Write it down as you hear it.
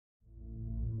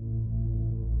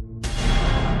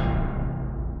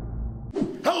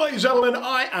Hello ladies and gentlemen,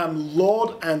 I am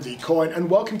Lord Andy Coyne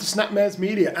and welcome to Snapmares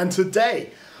Media, and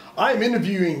today I am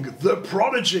interviewing the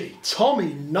Prodigy,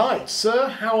 Tommy Knight. Sir,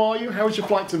 how are you? How was your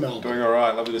flight to Melbourne? Doing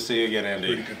alright, lovely to see you again, Andy.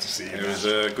 Really good to see you. It was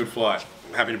a good flight.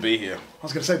 I'm happy to be here. I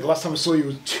was going to say, the last time I saw you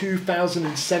was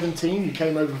 2017. You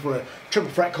came over for a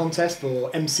triple threat contest for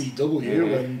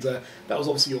MCW, and that was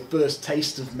obviously your first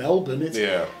taste of Melbourne.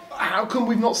 Yeah. How come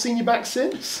we've not seen you back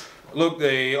since? Look,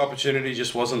 the opportunity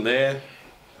just wasn't there.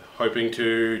 Hoping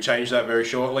to change that very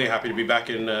shortly. Happy to be back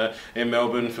in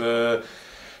Melbourne for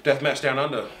Deathmatch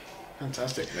Downunder.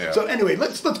 Fantastic. Yeah. So anyway,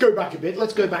 let's go back a bit.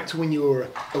 Let's go back to when you were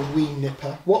a wee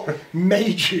nipper. What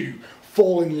made you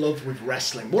fall in love with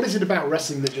wrestling? What is it about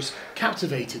wrestling that just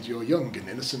captivated your young and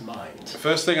innocent mind? The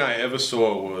first thing I ever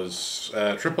saw was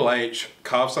Triple H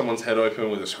carve someone's head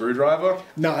open with a screwdriver.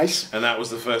 Nice. And that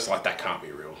was the first, like, that can't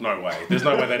be real. No way. There's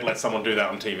no way they'd let someone do that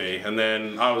on TV. And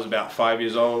then I was about 5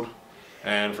 years old.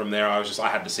 And from there, I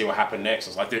had to see what happened next. I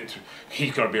was like,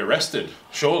 he's got to be arrested,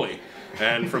 surely.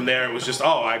 And from there, it was just,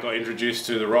 I got introduced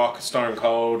to The Rock, Stone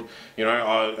Cold, you know,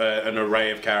 an array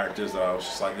of characters that I was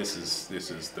just like, this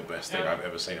is the best thing I've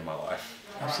ever seen in my life.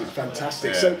 Absolutely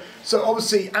fantastic. Yeah. So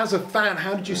obviously, as a fan,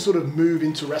 how did you sort of move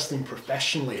into wrestling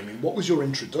professionally? I mean, what was your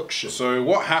introduction? So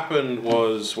what happened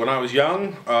was, when I was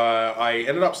young, I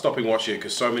ended up stopping watching it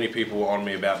because so many people were on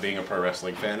me about being a pro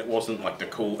wrestling fan. It wasn't like the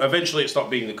cool. Eventually, it stopped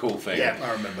being the cool thing. Yeah,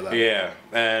 I remember that. Yeah,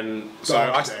 and so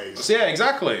yeah,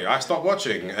 exactly. I stopped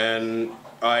watching, and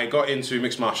I got into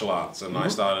mixed martial arts, and I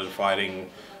started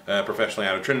fighting professionally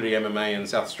out of Trinity MMA in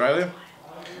South Australia.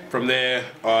 From there,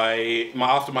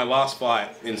 after my last fight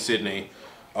in Sydney,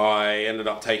 I ended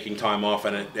up taking time off,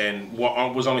 and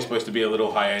what was only supposed to be a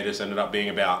little hiatus ended up being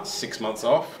about 6 months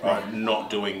off, not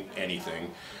doing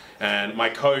anything. And my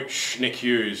coach, Nick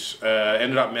Hughes,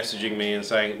 ended up messaging me and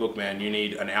saying, look man, you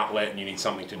need an outlet and you need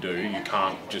something to do. You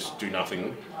can't just do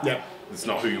nothing. Yep. It's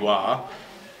not who you are.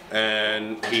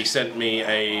 And he sent me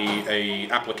a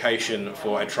application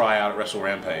for a tryout at Wrestle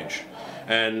Rampage.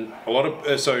 And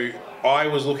so I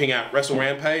was looking at Wrestle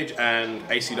Rampage and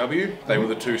ACW. They were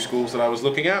the two schools that I was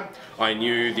looking at. I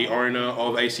knew the owner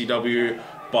of ACW,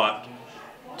 but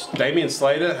Damien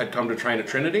Slater had come to train at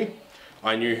Trinity.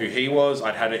 I knew who he was.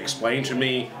 I'd had it explained to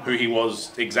me who he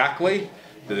was exactly.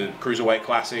 The Cruiserweight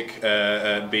Classic,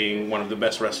 being one of the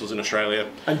best wrestlers in Australia.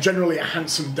 And generally a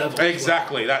handsome devil.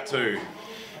 Exactly, that too.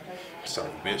 Son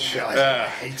of a bitch. Yeah, I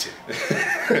hate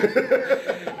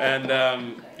it.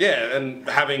 And yeah, and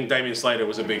having Damien Slater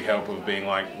was a big help of being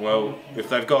like, well, if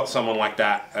they've got someone like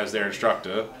that as their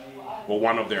instructor, or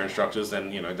one of their instructors,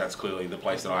 then, you know, that's clearly the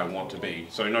place that I want to be.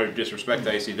 So no disrespect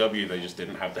to ACW, they just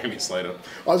didn't have Damien Slater.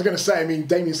 I was going to say, I mean,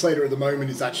 Damien Slater at the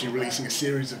moment is actually releasing a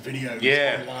series of videos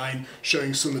online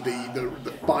showing some of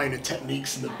the finer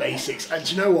techniques and the basics. And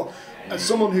do you know what? As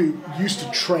someone who used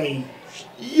to train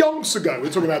yonks ago, we're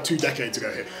talking about 2 decades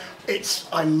ago here,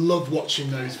 I love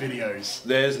watching those videos.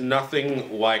 There's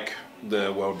nothing like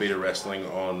the World Beater Wrestling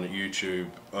on YouTube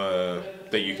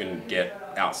that you can get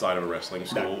outside of a wrestling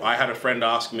school. No. I had a friend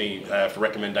ask me for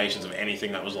recommendations of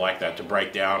anything that was like that to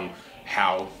break down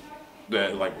how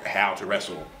to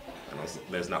wrestle. And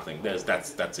there's nothing.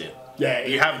 That's it. Yeah.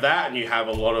 You have that, and you have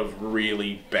a lot of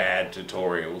really bad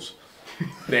tutorials.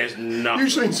 There's nothing.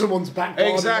 Usually in someone's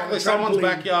backyard. Exactly, someone's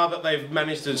backyard that they've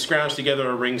managed to scrounge together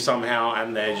a ring somehow,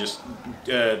 and they're just,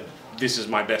 this is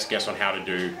my best guess on how to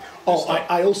do.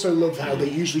 I also love how they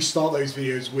usually start those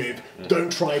videos with,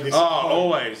 don't try this. Oh,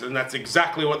 always, and that's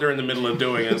exactly what they're in the middle of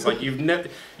doing. And it's like, you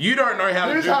don't know how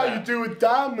to do that. Here's how you do a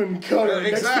diamond cutter. Exactly.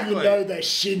 Next thing you know, their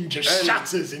shin just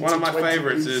shatters into 20 One of my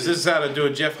favorites pieces. is, this is how to do a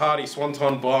Jeff Hardy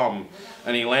Swanton Bomb,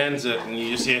 and he lands it, and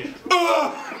you just hear,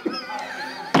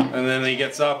 and then he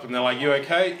gets up, and they're like, you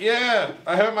okay? Yeah,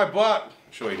 I hurt my butt.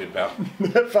 Sure you did, pal.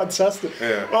 Fantastic.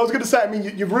 Yeah. Well, I was going to say, I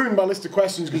mean, you've ruined my list of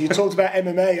questions because you talked about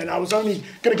MMA, and I was only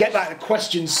going to get that at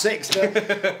question 6.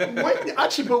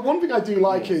 But one thing I do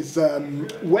like is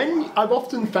I've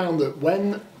often found that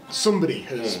when somebody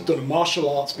has done martial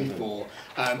arts before,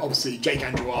 obviously Jake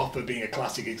Andrew Arthur being a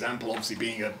classic example, obviously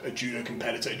being a judo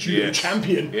competitor, a judo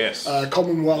champion,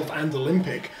 Commonwealth and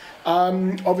Olympic.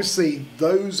 Obviously,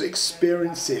 those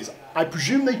experiences, I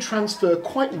presume they transfer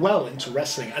quite well into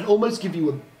wrestling and almost give you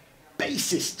a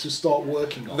basis to start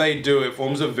working on. They do. It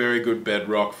forms a very good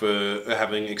bedrock for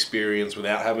having experience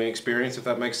without having experience, if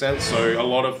that makes sense. So a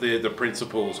lot of the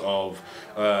principles of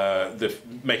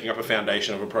making up a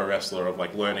foundation of a pro wrestler, of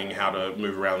like learning how to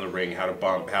move around the ring, how to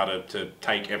bump, how to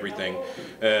take everything,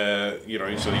 you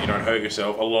know, so that you don't hurt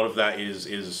yourself. A lot of that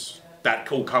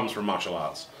that all comes from martial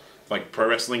arts. Like, pro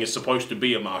wrestling is supposed to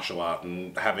be a martial art,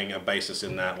 and having a basis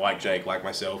in that, like Jake, like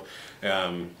myself,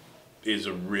 is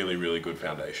a really, really good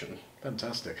foundation.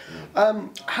 Fantastic.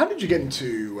 How did you get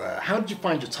into, how did you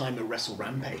find your time at Wrestle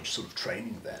Rampage sort of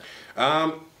training there?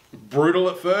 Brutal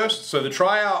at first. So the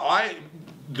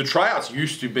tryouts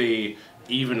used to be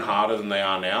even harder than they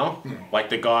are now. Like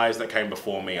the guys that came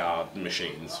before me are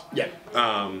machines. Yeah.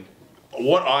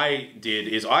 What I did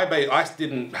is I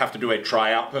didn't have to do a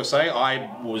tryout per se.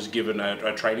 I was given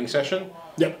a training session.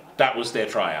 Yep. That was their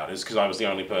tryout, is because I was the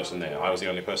only person there. I was the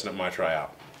only person at my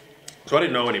tryout. So I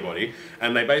didn't know anybody,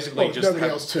 and they basically if nobody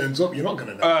else turns up, you're not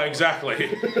going to know. Exactly.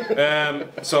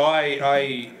 So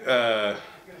I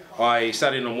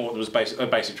sat in on what was a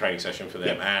basic training session for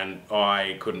them, and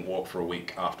I couldn't walk for a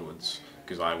week afterwards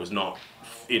because I was not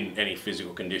in any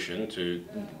physical condition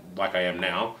like I am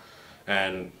now,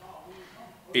 and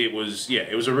it was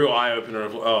a real eye opener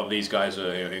of, oh, these guys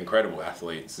are incredible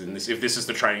athletes, and if this is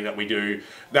the training that we do,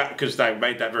 because they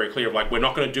made that very clear of like, we're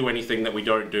not going to do anything that we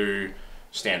don't do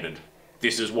standard.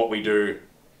 This is what we do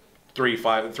 3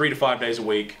 to 5 days a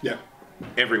week. Yeah.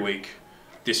 Every week.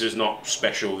 This is not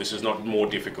special. This is not more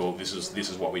difficult. This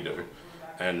is what we do,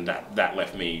 and that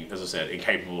left me, as I said,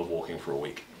 incapable of walking for a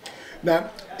week.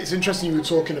 Now it's interesting you were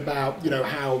talking about, you know,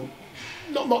 how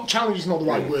not challenge is not the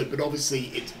right word, but obviously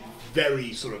it's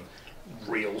very sort of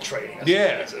real training,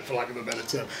 I suppose, for lack of a better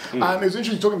term. It was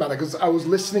interesting talking about that because I was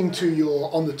listening to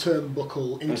your On the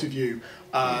Turnbuckle interview,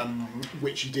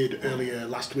 which you did earlier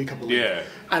last week, I believe. Yeah.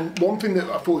 And one thing that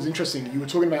I thought was interesting, you were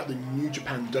talking about the New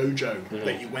Japan dojo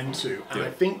that you went to, and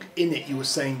I think in it you were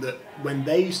saying that when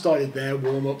they started their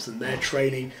warm-ups and their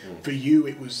training, for you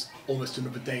it was almost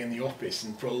another day in the office,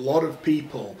 and for a lot of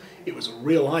people it was a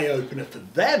real eye-opener for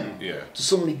them to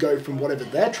suddenly go from whatever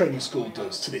their training school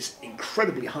does to this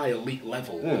incredibly high elite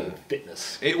level of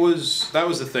fitness. That was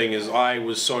the thing, is I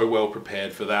was so well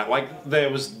prepared for that. Like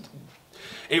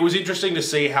it was interesting to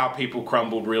see how people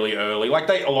crumbled really early. Like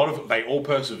they all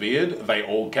persevered, they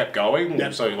all kept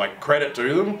going, so like credit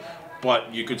to them,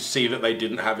 but you could see that they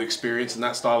didn't have experience in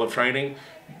that style of training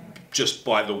just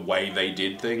by the way they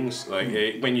did things. Like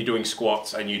when you're doing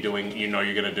squats and you're going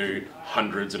to do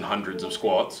hundreds and hundreds of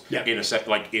squats in a set,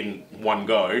 like in one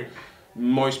go,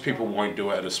 most people won't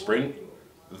do it at a sprint.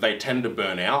 They tend to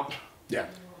burn out. Yeah.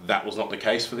 That was not the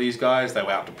case for these guys. They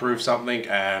were out to prove something,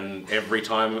 and every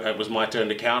time it was my turn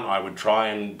to count, I would try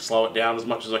and slow it down as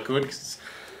much as I could. 'Cause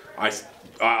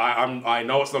I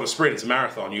know it's not a sprint; it's a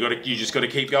marathon. You just got to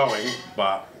keep going.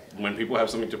 But when people have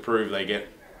something to prove, they get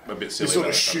a bit silly. They sort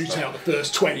of shoot out the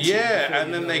first 20. Yeah,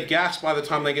 and then they gas by the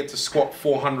time they get to squat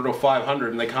 400 or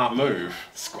 500, and they can't move.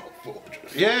 Squat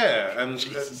 400. Yeah, and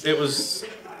it was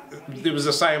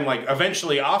the same. Like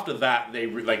eventually, after that,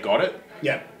 they got it.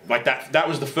 Yeah. Like that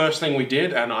was the first thing we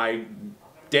did, and I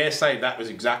dare say that was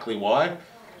exactly why.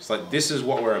 It's like, this is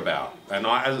what we're about. And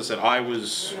as I said, I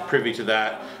was privy to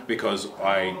that because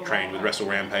I trained with Wrestle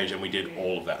Rampage and we did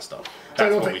all of that stuff.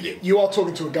 That's what we did. You are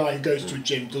talking to a guy who goes to a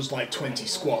gym, does like 20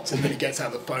 squats, and then he gets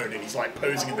out the phone and he's like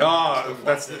posing in the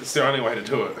that's the only way to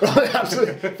do it.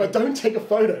 Absolutely. But don't take a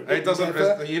photo. It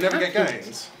doesn't, you never get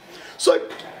gains. So,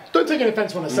 don't take any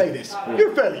offense when I say this.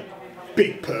 You're a fairly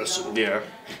big person. Yeah.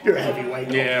 You're a heavyweight,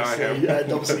 obviously. Yeah, I am.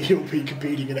 And obviously you'll be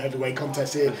competing in a heavyweight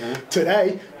contest here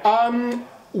today.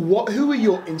 Who are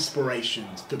your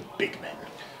inspirations for big men?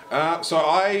 So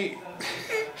I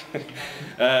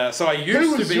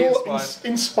used to be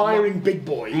inspiring big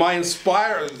boy? My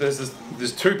inspire, there's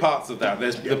two parts of that.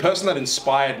 There's the person that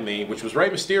inspired me, which was Rey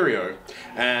Mysterio,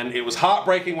 and it was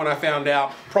heartbreaking when I found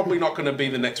out probably not going to be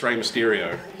the next Rey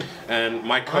Mysterio. And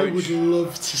my coach, I would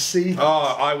love to see that.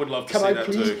 Oh, I would love to see that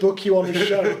too. Can I please book you on a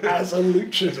show as a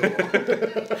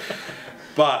luchador?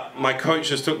 But my coach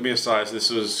just took me aside. So this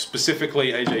was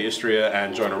specifically AJ Istria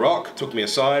and Jonah Rock took me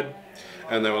aside,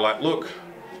 and they were like, "Look,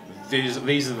 these are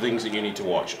the things that you need to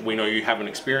watch. We know you haven't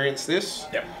experienced this,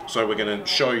 so we're going to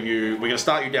show you. We're going to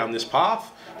start you down this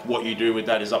path. What you do with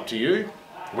that is up to you.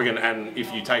 And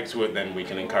if you take to it, then we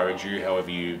can encourage you however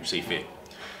you see fit."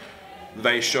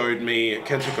 They showed me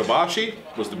Kenta Kobashi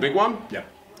was the big one. Yeah.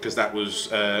 Because that was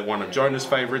one of Jonah's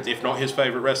favourites, if not his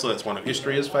favourite wrestler. It's one of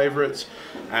Istria's favourites,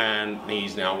 and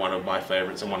he's now one of my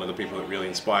favourites and one of the people that really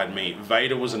inspired me.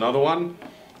 Vader was another one.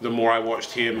 The more I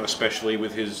watched him, especially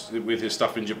with his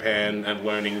stuff in Japan and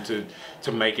learning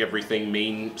to make everything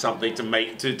mean something,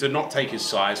 to not take his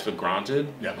size for granted,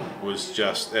 was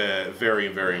just very,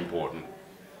 very important.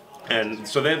 And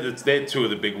so they're two of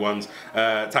the big ones.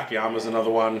 Takayama's another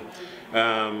one.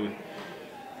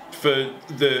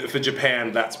 For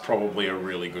Japan, that's probably a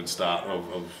really good start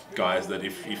of guys that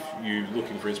if you're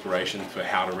looking for inspiration for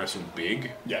how to wrestle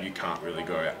big, you can't really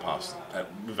go out past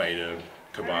Vader,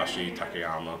 Kobashi,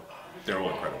 Takayama. they're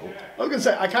all incredible. I was going to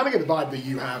say, I kind of get the vibe that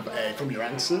you have, from your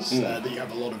answers, that you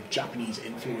have a lot of Japanese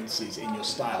influences in your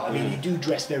style. I mean, you do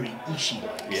dress very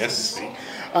Ishii-like, yes. so to speak.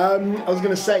 I was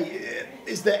going to say,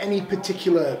 is there any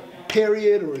particular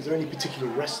period, or is there any particular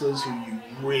wrestlers who you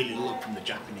really look from the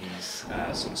Japanese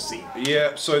sort of scene?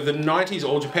 Yeah, so the 90s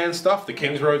All Japan stuff, the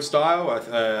Kings Road style,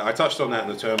 I touched on that in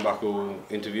the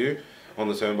Turnbuckle interview, on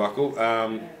the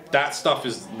Turnbuckle. That stuff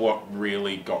is what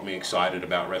really got me excited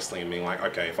about wrestling and being like,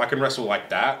 okay, if I can wrestle like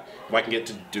that, if I can get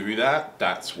to do that,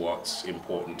 that's what's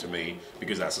important to me,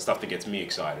 because that's the stuff that gets me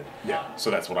excited. Yeah. So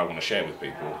that's what I want to share with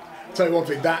people. Tell you one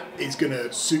thing, that is going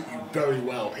to suit you very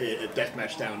well here at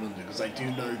Deathmatch Downunder, because I do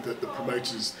know that the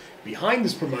promoters behind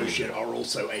this promotion are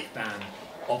also a fan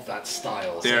of that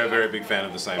style. They're a very big fan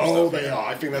of the same stuff. Oh, they are.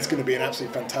 I think that's going to be an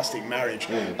absolutely fantastic marriage.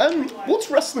 What's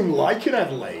wrestling like in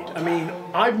Adelaide? I mean,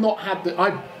 I've not had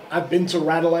the... I've been to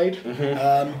Adelaide.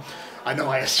 I know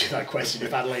I asked you that question,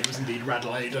 if Adelaide was indeed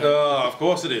Radelaide. Of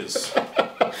course it is.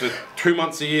 For 2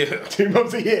 months a year. 2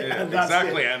 months a year. Yeah, and that's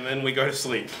exactly, it. and then we go to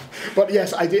sleep. But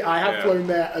yes, I did. I have flown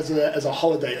there as a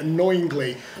holiday.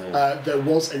 Annoyingly, there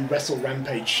was a Wrestle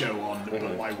Rampage show on, but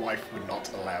my wife would not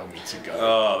allow me to go.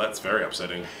 Oh, that's very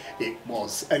upsetting. It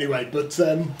was. Anyway, but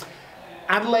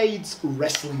Adelaide's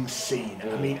wrestling scene,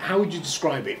 I mean, how would you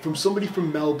describe it? From somebody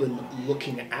from Melbourne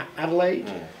looking at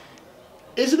Adelaide,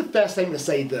 is it a fair statement to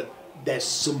say that there's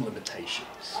some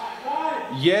limitations?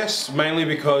 Yes, mainly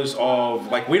because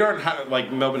of, like, we don't have,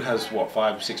 like, Melbourne has, what,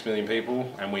 5-6 million people,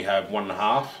 and we have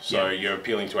 1.5, so you're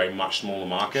appealing to a much smaller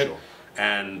market. Sure.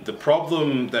 And the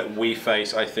problem that we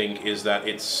face, I think, is that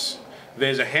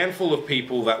there's a handful of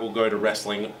people that will go to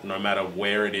wrestling no matter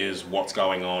where it is, what's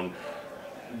going on.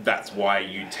 That's why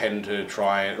you tend to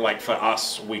try, like, for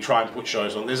us, we try and put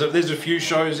shows on. There's a few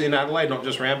shows in Adelaide, not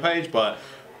just Rampage, but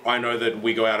I know that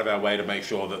we go out of our way to make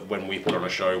sure that when we put on a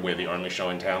show, we're the only show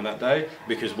in town that day,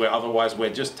 because otherwise we're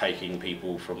just taking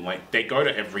people from, like, they go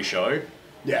to every show.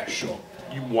 Yeah, sure.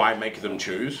 Why make them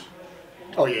choose?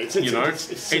 Oh yeah,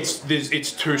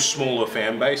 it's too small a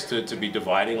fan base to be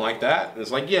dividing like that.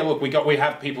 It's like, yeah, look, we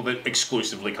have people that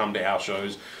exclusively come to our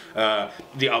shows.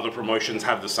 The other promotions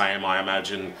have the same, I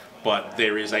imagine, but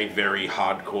there is a very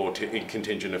hardcore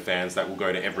contingent of fans that will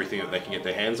go to everything that they can get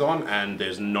their hands on, and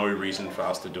there's no reason for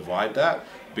us to divide that,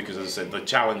 because, as I said, the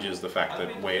challenge is the fact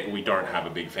that we don't have a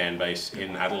big fan base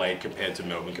in Adelaide compared to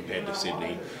Melbourne, compared to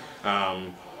Sydney.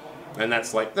 And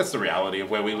that's the reality of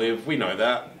where we live. We know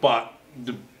that, but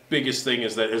the biggest thing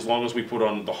is that as long as we put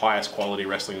on the highest quality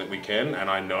wrestling that we can, and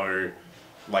I know,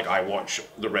 like, I watch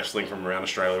the wrestling from around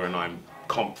Australia and I'm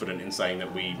confident in saying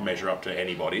that we measure up to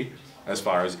anybody as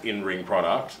far as in-ring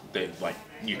product, that, like,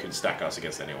 you can stack us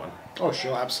against anyone. Oh,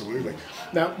 sure, absolutely.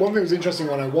 Now, one thing that was interesting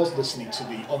when I was listening to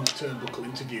the On the Turnbuckle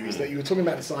interview is that you were talking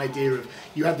about this idea of,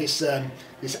 you had this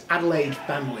this Adelaide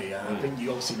family. I think you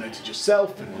obviously noted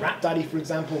yourself and Rat Daddy, for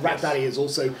example. Rat Daddy has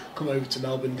also come over to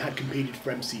Melbourne, had competed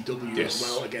for MCW as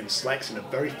well against Slex in a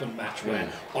very fun match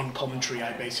where on commentary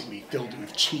I basically filled it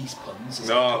with cheese puns.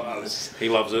 He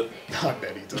loves it. I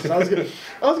bet he does. I was going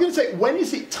to say, when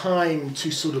is it time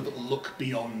to sort of look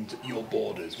beyond your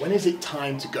borders? When is it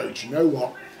time to go, do you know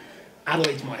what?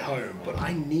 Adelaide's my home, but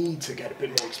I need to get a bit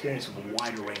more experience with a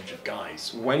wider range of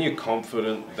guys. When you're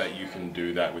confident that you can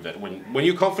do that with it, when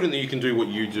you're confident that you can do what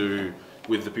you do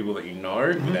with the people that you know,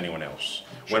 with anyone else.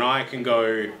 Sure. When I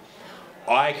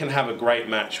can have a great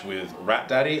match with Rat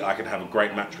Daddy, I can have a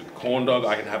great match with Corn Dog,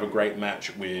 I can have a great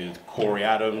match with Corey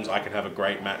Adams, I can have a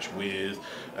great match with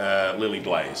Lily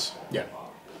Blaze. Yeah.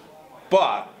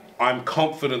 But I'm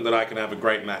confident that I can have a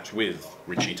great match with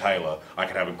Richie Taylor. I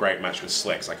can have a great match with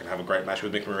Slex. I can have a great match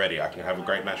with Mick Moretti. I can have a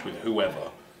great match with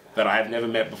whoever that I have never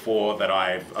met before, that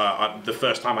the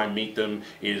first time I meet them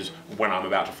is when I'm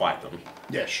about to fight them.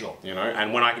 Yeah, sure. You know,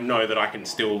 and when I know that I can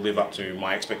still live up to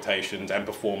my expectations and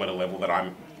perform at a level that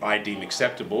I deem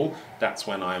acceptable, that's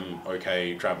when I'm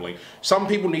okay traveling. Some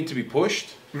people need to be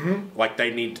pushed. Like,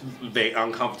 they're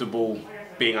uncomfortable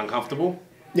being uncomfortable.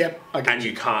 Yep, and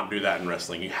you can't do that in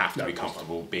wrestling. You have to be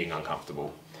comfortable being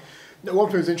uncomfortable. Now, one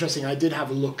thing was interesting, I did have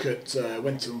a look at,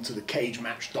 went onto the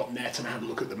cagematch.net and had a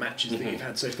look at the matches that you've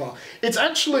had so far. It's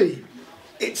actually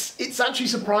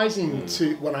surprising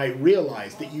to when I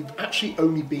realised that you've actually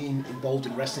only been involved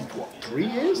in wrestling for, what, 3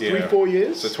 years? Yeah. 3-4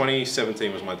 years? So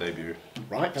 2017 was my debut.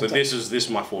 Right. So this is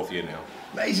my 4th year now.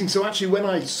 Amazing. So actually when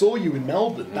I saw you in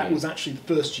Melbourne, that was actually the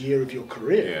first year of your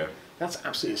career. Yeah. That's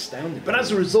absolutely astounding. But as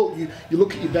a result, you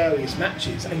look at your various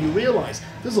matches and you realise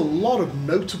there's a lot of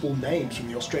notable names from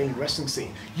the Australian wrestling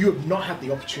scene you have not had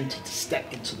the opportunity to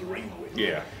step into the ring with.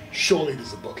 Yeah. Surely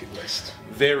there's a bucket list.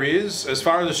 There is. As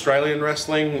far as Australian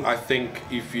wrestling, I think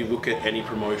if you look at any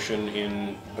promotion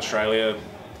in Australia,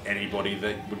 anybody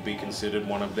that would be considered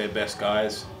one of their best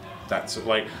guys, that's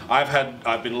like,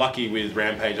 I've been lucky with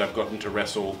Rampage. I've gotten to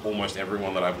wrestle almost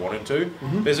everyone that I've wanted to.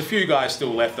 There's a few guys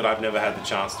still left that I've never had the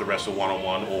chance to wrestle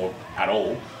one-on-one or at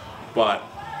all, but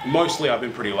mostly I've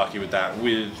been pretty lucky with that.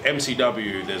 With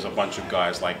MCW, there's a bunch of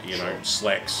guys like, you know,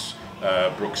 Slex,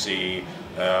 Brooksy.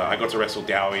 I got to wrestle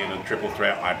Dowie in a triple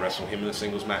threat. I'd wrestle him in a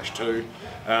singles match too.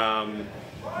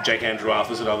 Jake Andrew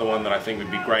Arthur's another one that I think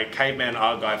would be great. Caveman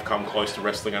Ugg, I've come close to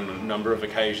wrestling on a number of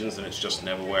occasions and it's just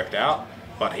never worked out.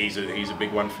 But he's a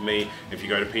big one for me. If you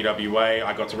go to PWA,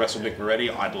 I got to wrestle Mick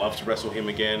Moretti. I'd love to wrestle him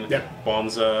again. Yep.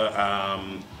 Bonza.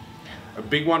 A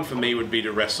big one for me would be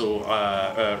to wrestle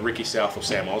Ricky South or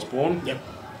Sam Osborne. Yep.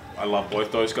 I love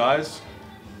both those guys.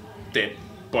 They're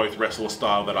both wrestle a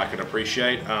style that I can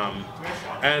appreciate.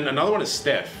 And another one is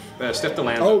Steph. Steph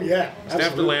DeLander. Oh yeah,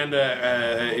 Steph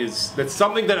DeLander that's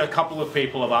something that a couple of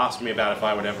people have asked me about if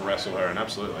I would ever wrestle her, and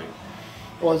absolutely.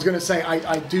 Well, I was going to say,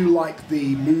 I do like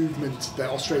the movement that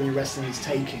Australian wrestling is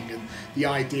taking and the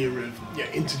idea of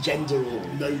intergender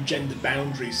or no gender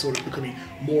boundaries sort of becoming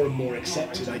more and more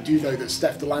accepted. I do know that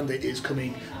Steph DeLander is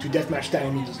coming to Deathmatch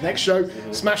Downunder's next show,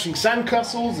 smashing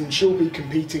sandcastles, and she'll be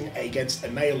competing against a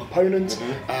male opponent.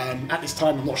 At this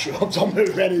time, I'm not sure I'm Tom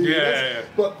Moretti. Yeah.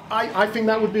 But I think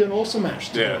that would be an awesome match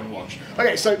to go and watch.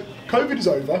 Okay, so COVID is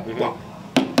over. Well,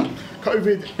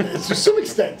 COVID, to some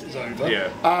extent, is over.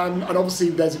 Yeah. And obviously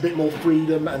there's a bit more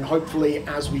freedom, and hopefully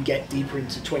as we get deeper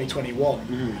into 2021,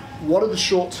 what are the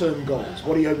short-term goals?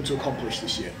 What are you hoping to accomplish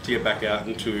this year? To get back out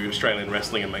into Australian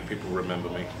wrestling and make people remember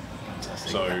me.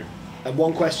 Fantastic. So, and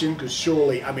one question, because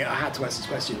surely, I mean, I had to ask this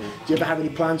question. Do you ever have any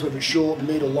plans, whether it's short,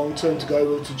 mid, or long-term, to go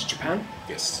over to Japan?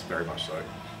 yes, very much so.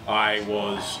 I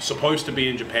was supposed to be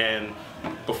in Japan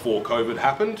before COVID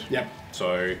happened. Yep.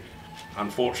 So,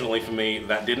 unfortunately for me,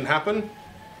 that didn't happen.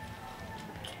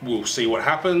 We'll see what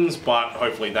happens, but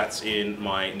hopefully that's in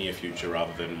my near future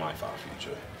rather than my far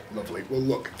future. Lovely. Well,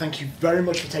 look, thank you very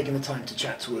much for taking the time to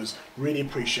chat to us. Really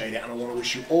appreciate it, and I want to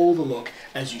wish you all the luck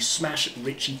as you smash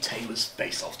Richie Taylor's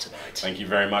face off tonight. Thank you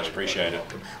very much. Appreciate it.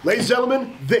 Ladies and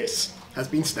gentlemen, this has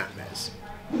been Snapmares.